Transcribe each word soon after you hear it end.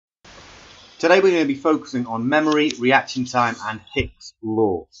Today we're going to be focusing on memory, reaction time and Hicks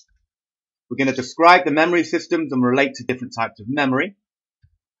Law. We're going to describe the memory systems and relate to different types of memory,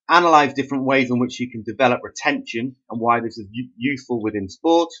 analyse different ways in which you can develop retention and why this is useful within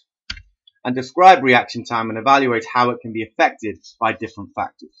sport, and describe reaction time and evaluate how it can be affected by different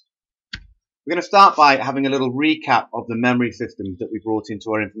factors. We're going to start by having a little recap of the memory systems that we brought into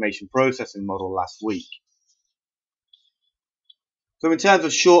our information processing model last week. So in terms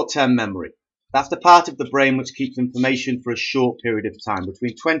of short-term memory, that's the part of the brain which keeps information for a short period of time,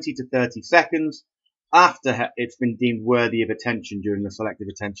 between 20 to 30 seconds after it's been deemed worthy of attention during the selective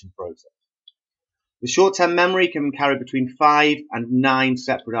attention process. The short-term memory can carry between 5 and 9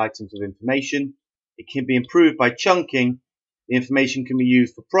 separate items of information. It can be improved by chunking. The information can be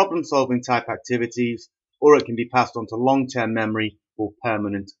used for problem-solving type activities, or it can be passed on to long-term memory or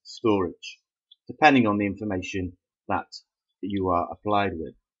permanent storage, depending on the information that you are applied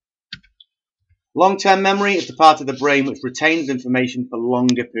with. Long-term memory is the part of the brain which retains information for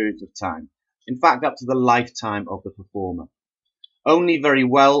longer periods of time, in fact up to the lifetime of the performer. Only very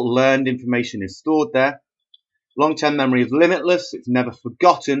well learned information is stored there. Long-term memory is limitless, it's never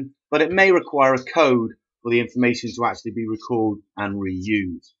forgotten, but it may require a code for the information to actually be recalled and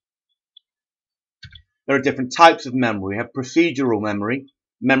reused. There are different types of memory. We have procedural memory,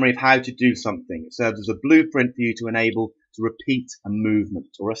 memory of how to do something. It serves as a blueprint for you to enable to repeat a movement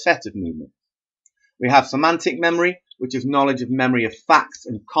or a set of movements. We have semantic memory, which is knowledge of memory of facts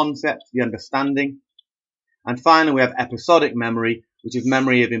and concepts, the understanding. And finally, we have episodic memory, which is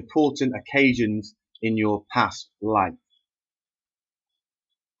memory of important occasions in your past life.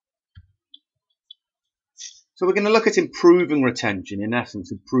 So we're going to look at improving retention, in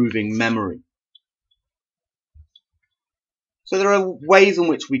essence, improving memory. So there are ways in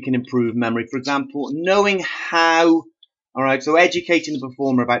which we can improve memory. For example, knowing how, so educating the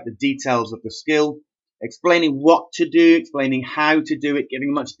performer about the details of the skill, explaining what to do, explaining how to do it, giving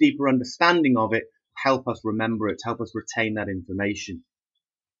a much deeper understanding of it, help us remember it, help us retain that information.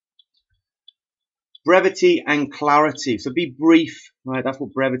 Brevity and clarity. So be brief, right? That's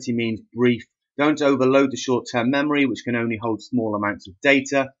what brevity means, brief. Don't overload the short-term memory, which can only hold small amounts of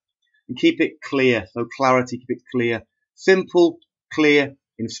data. And keep it clear. So clarity, keep it clear. Simple, clear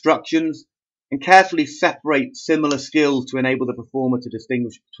instructions. And carefully separate similar skills to enable the performer to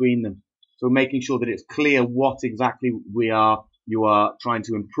distinguish between them. So making sure that it's clear what exactly you are trying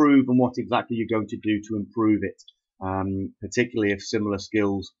to improve and what exactly you're going to do to improve it, particularly if similar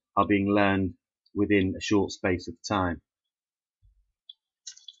skills are being learned within a short space of time.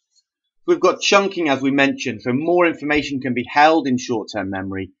 We've got chunking, as we mentioned, so more information can be held in short-term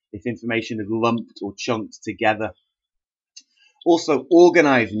memory if information is lumped or chunked together. Also,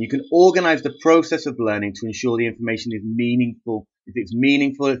 organizing. You can organize the process of learning to ensure the information is meaningful. If it's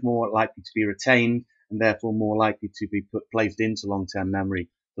meaningful, it's more likely to be retained and therefore more likely to be placed into long-term memory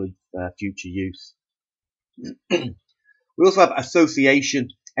for future use. We also have association.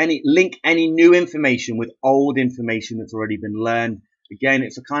 Link any new information with old information that's already been learned. Again,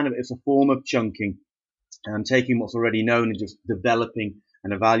 it's a form of chunking, taking what's already known and just developing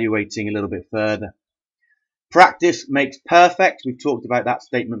and evaluating a little bit further. Practice makes perfect. We've talked about that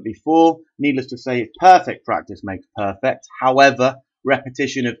statement before. Needless to say, it's perfect practice makes perfect. However,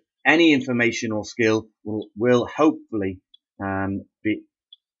 repetition of any information or skill will hopefully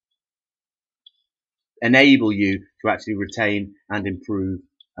enable you to actually retain and improve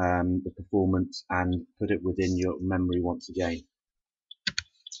the performance and put it within your memory once again.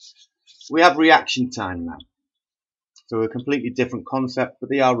 We have reaction time now. So a completely different concept, but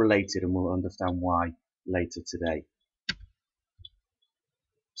they are related and we'll understand why later today.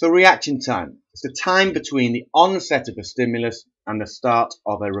 So reaction time is the time between the onset of a stimulus and the start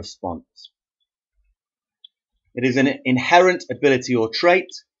of a response. It is an inherent ability or trait,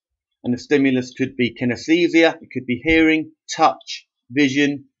 and the stimulus could be kinesthesia, it could be hearing, touch,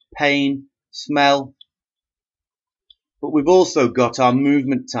 vision, pain, smell. But we've also got our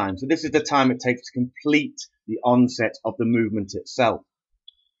movement time. So this is the time it takes to complete the onset of the movement itself.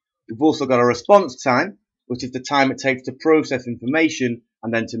 We've also got a response time, which is the time it takes to process information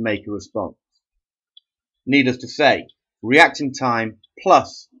and then to make a response. Needless to say, reaction time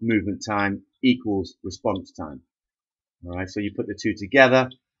plus movement time equals response time. All right, so you put the two together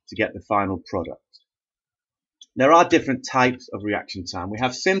to get the final product. There are different types of reaction time. We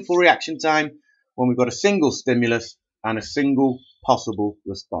have simple reaction time when we've got a single stimulus and a single possible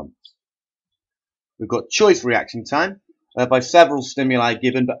response. We've got choice reaction time, whereby several stimuli are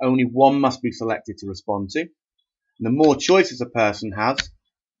given, but only one must be selected to respond to. And the more choices a person has,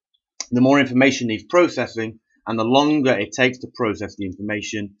 the more information needs processing, And the longer it takes to process the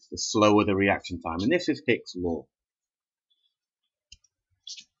information, the slower the reaction time. And this is Hicks' Law.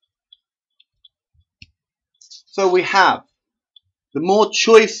 So we have, the more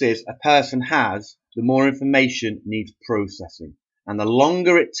choices a person has, the more information needs processing. And the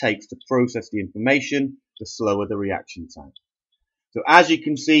longer it takes to process the information, the slower the reaction time. So as you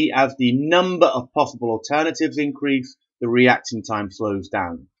can see, as the number of possible alternatives increase, the reaction time slows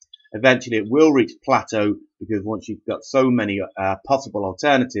down. Eventually it will reach plateau, because once you've got so many possible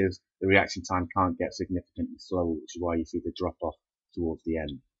alternatives, the reaction time can't get significantly slower, which is why you see the drop off towards the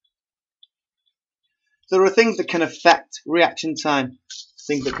end. So there are things that can affect reaction time.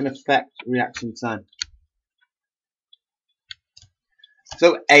 Things that can affect reaction time.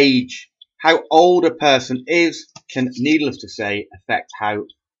 So age. How old a person is can, needless to say, affect how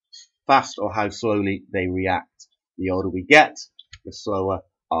fast or how slowly they react. The older we get, the slower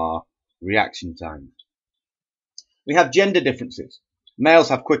our reaction time. We have gender differences. Males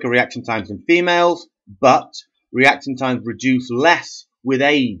have quicker reaction times than females, but reaction times reduce less with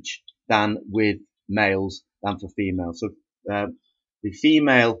age than with males than for females. So the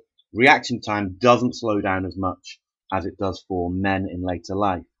female reaction time doesn't slow down as much as it does for men in later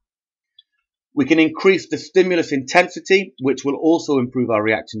life. We can increase the stimulus intensity, which will also improve our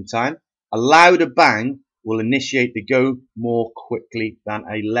reaction time. A louder bang will initiate the go more quickly than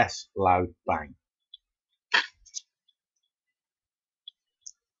a less loud bang.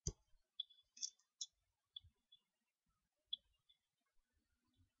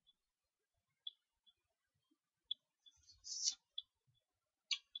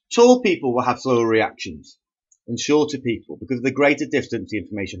 Tall people will have slower reactions than shorter people because of the greater distance the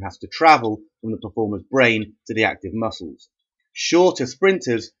information has to travel from the performer's brain to the active muscles. Shorter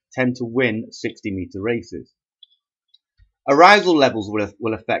sprinters tend to win 60-meter races. Arousal levels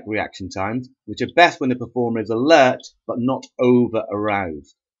will affect reaction times, which are best when the performer is alert but not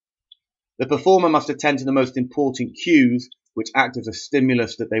over-aroused. The performer must attend to the most important cues, which act as a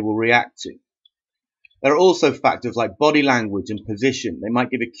stimulus that they will react to. There are also factors like body language and position. They might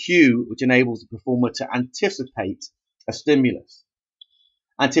give a cue which enables the performer to anticipate a stimulus.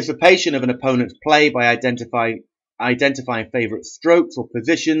 Anticipation of an opponent's play by identifying favourite strokes or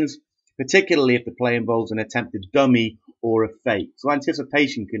positions, particularly if the play involves an attempted dummy or a fake. So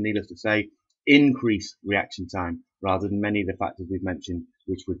anticipation can, needless to say, increase reaction time rather than many of the factors we've mentioned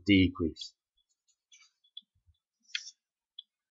which would decrease.